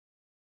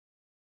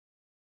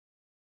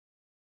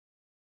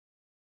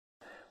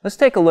Let's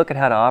take a look at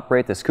how to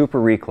operate this Cooper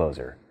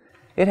recloser.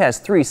 It has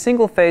 3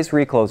 single-phase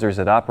reclosers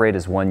that operate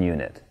as one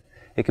unit.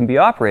 It can be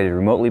operated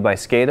remotely by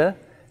SCADA,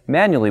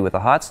 manually with a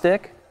hot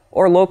stick,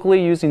 or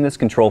locally using this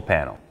control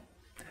panel.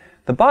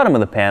 The bottom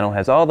of the panel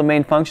has all the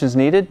main functions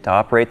needed to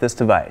operate this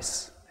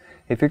device.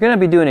 If you're going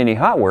to be doing any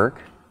hot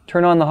work,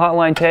 turn on the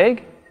hotline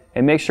tag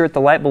and make sure that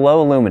the light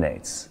below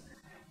illuminates.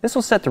 This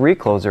will set the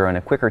recloser on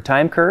a quicker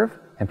time curve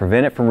and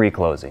prevent it from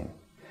reclosing.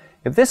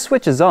 If this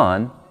switch is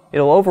on,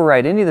 it'll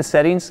override any of the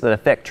settings that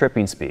affect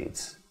tripping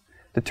speeds.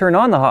 To turn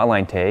on the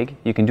hotline tag,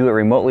 you can do it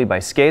remotely by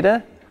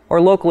SCADA or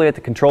locally at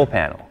the control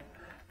panel.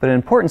 But an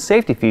important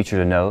safety feature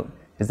to note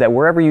is that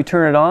wherever you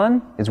turn it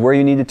on is where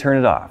you need to turn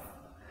it off.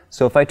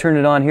 So if I turn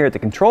it on here at the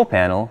control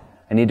panel,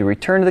 I need to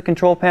return to the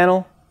control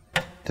panel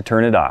to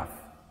turn it off.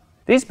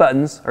 These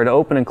buttons are to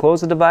open and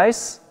close the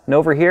device, and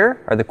over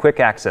here are the quick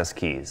access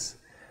keys.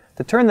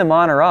 To turn them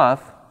on or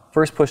off,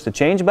 first push the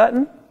change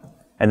button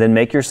and then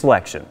make your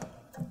selection.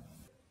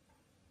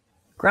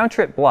 Ground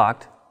trip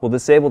blocked will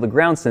disable the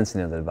ground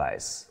sensing of the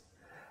device.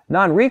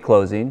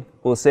 Non-reclosing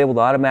will disable the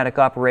automatic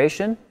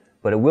operation,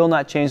 but it will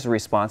not change the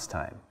response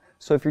time.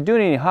 So if you're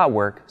doing any hot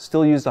work,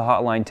 still use the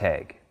hotline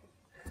tag.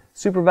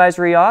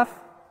 Supervisory off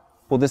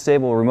will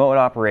disable remote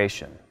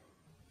operation.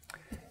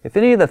 If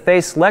any of the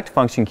phase select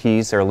function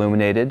keys are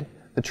illuminated,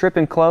 the trip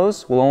and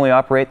close will only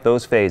operate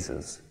those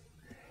phases.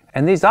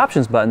 And these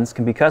options buttons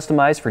can be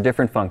customized for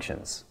different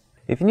functions.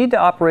 If you need to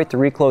operate the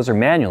recloser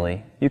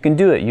manually, you can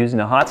do it using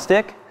a hot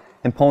stick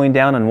and pulling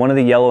down on one of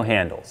the yellow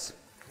handles.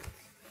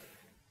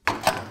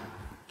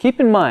 Keep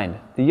in mind,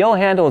 the yellow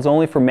handle is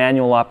only for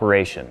manual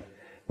operation.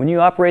 When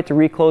you operate the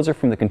recloser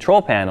from the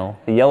control panel,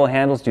 the yellow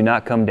handles do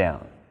not come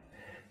down.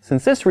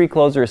 Since this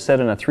recloser is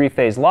set on a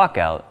 3-phase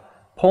lockout,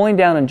 pulling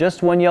down on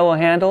just one yellow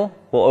handle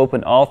will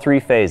open all 3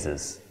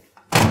 phases.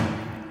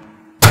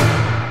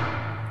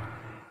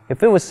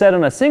 If it was set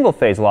on a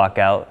single-phase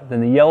lockout,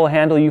 then the yellow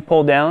handle you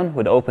pull down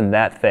would open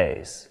that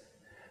phase.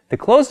 To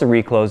close the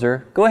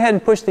recloser, go ahead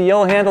and push the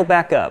yellow handle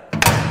back up.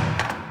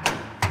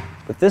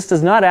 But this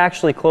does not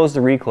actually close the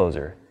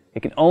recloser.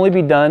 It can only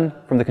be done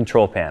from the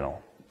control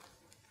panel.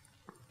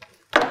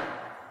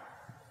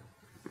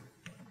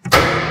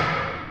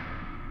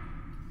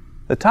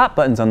 The top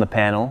buttons on the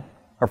panel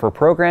are for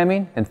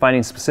programming and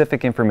finding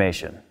specific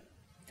information.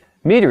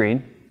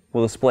 Metering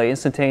will display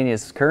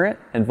instantaneous current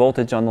and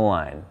voltage on the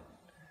line.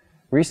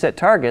 Reset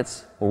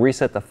targets will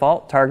reset the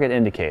fault target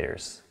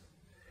indicators.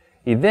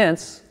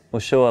 Events will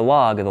show a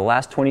log of the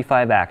last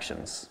 25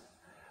 actions.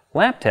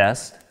 Lamp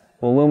test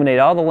will illuminate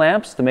all the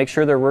lamps to make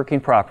sure they're working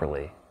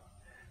properly.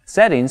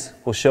 Settings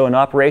will show an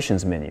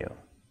operations menu.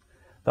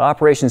 The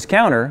operations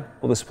counter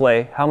will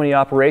display how many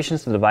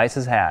operations the device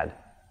has had.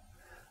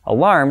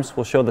 Alarms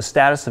will show the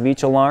status of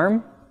each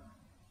alarm.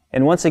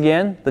 And once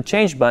again, the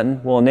change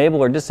button will enable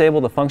or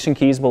disable the function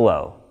keys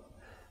below.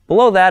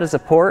 Below that is a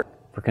port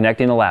for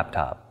connecting a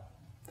laptop.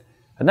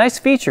 A nice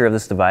feature of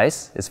this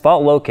device is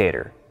Fault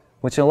Locator,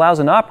 which allows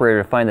an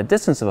operator to find the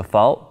distance of a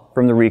fault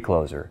from the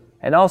recloser,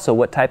 and also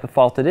what type of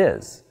fault it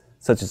is,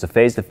 such as a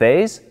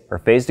phase-to-phase or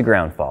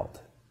phase-to-ground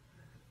fault.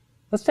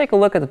 Let's take a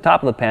look at the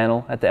top of the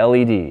panel at the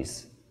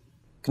LEDs.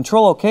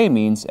 Control OK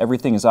means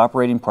everything is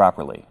operating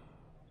properly.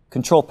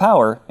 Control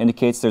Power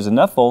indicates there's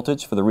enough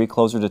voltage for the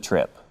recloser to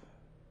trip.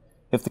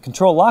 If the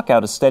control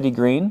lockout is steady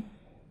green,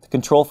 the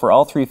control for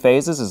all 3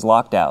 phases is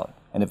locked out,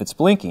 and if it's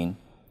blinking,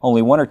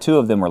 only 1 or 2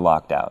 of them are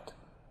locked out.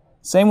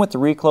 Same with the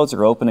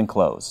recloser open and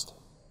closed.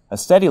 A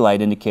steady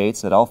light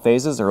indicates that all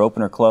phases are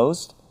open or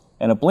closed,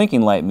 and a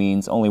blinking light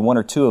means only 1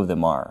 or 2 of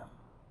them are.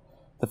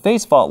 The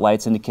phase fault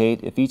lights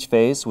indicate if each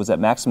phase was at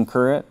maximum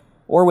current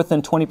or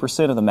within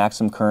 20% of the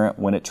maximum current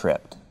when it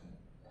tripped.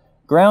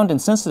 Ground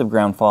and sensitive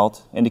ground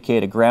fault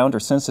indicate a ground or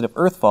sensitive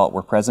earth fault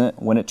were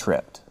present when it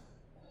tripped.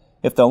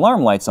 If the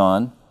alarm light's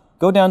on,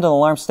 go down to the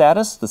alarm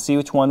status to see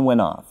which one went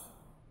off.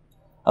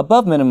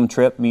 Above minimum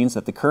trip means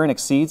that the current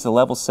exceeds the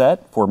level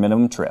set for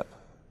minimum trip.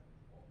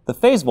 The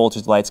phase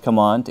voltage lights come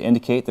on to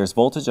indicate there's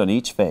voltage on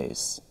each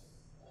phase.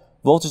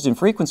 Voltage and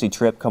frequency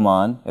trip come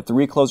on if the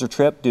recloser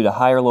tripped due to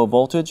high or low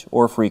voltage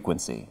or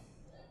frequency.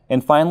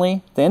 And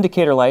finally, the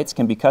indicator lights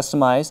can be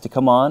customized to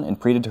come on in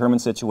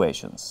predetermined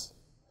situations.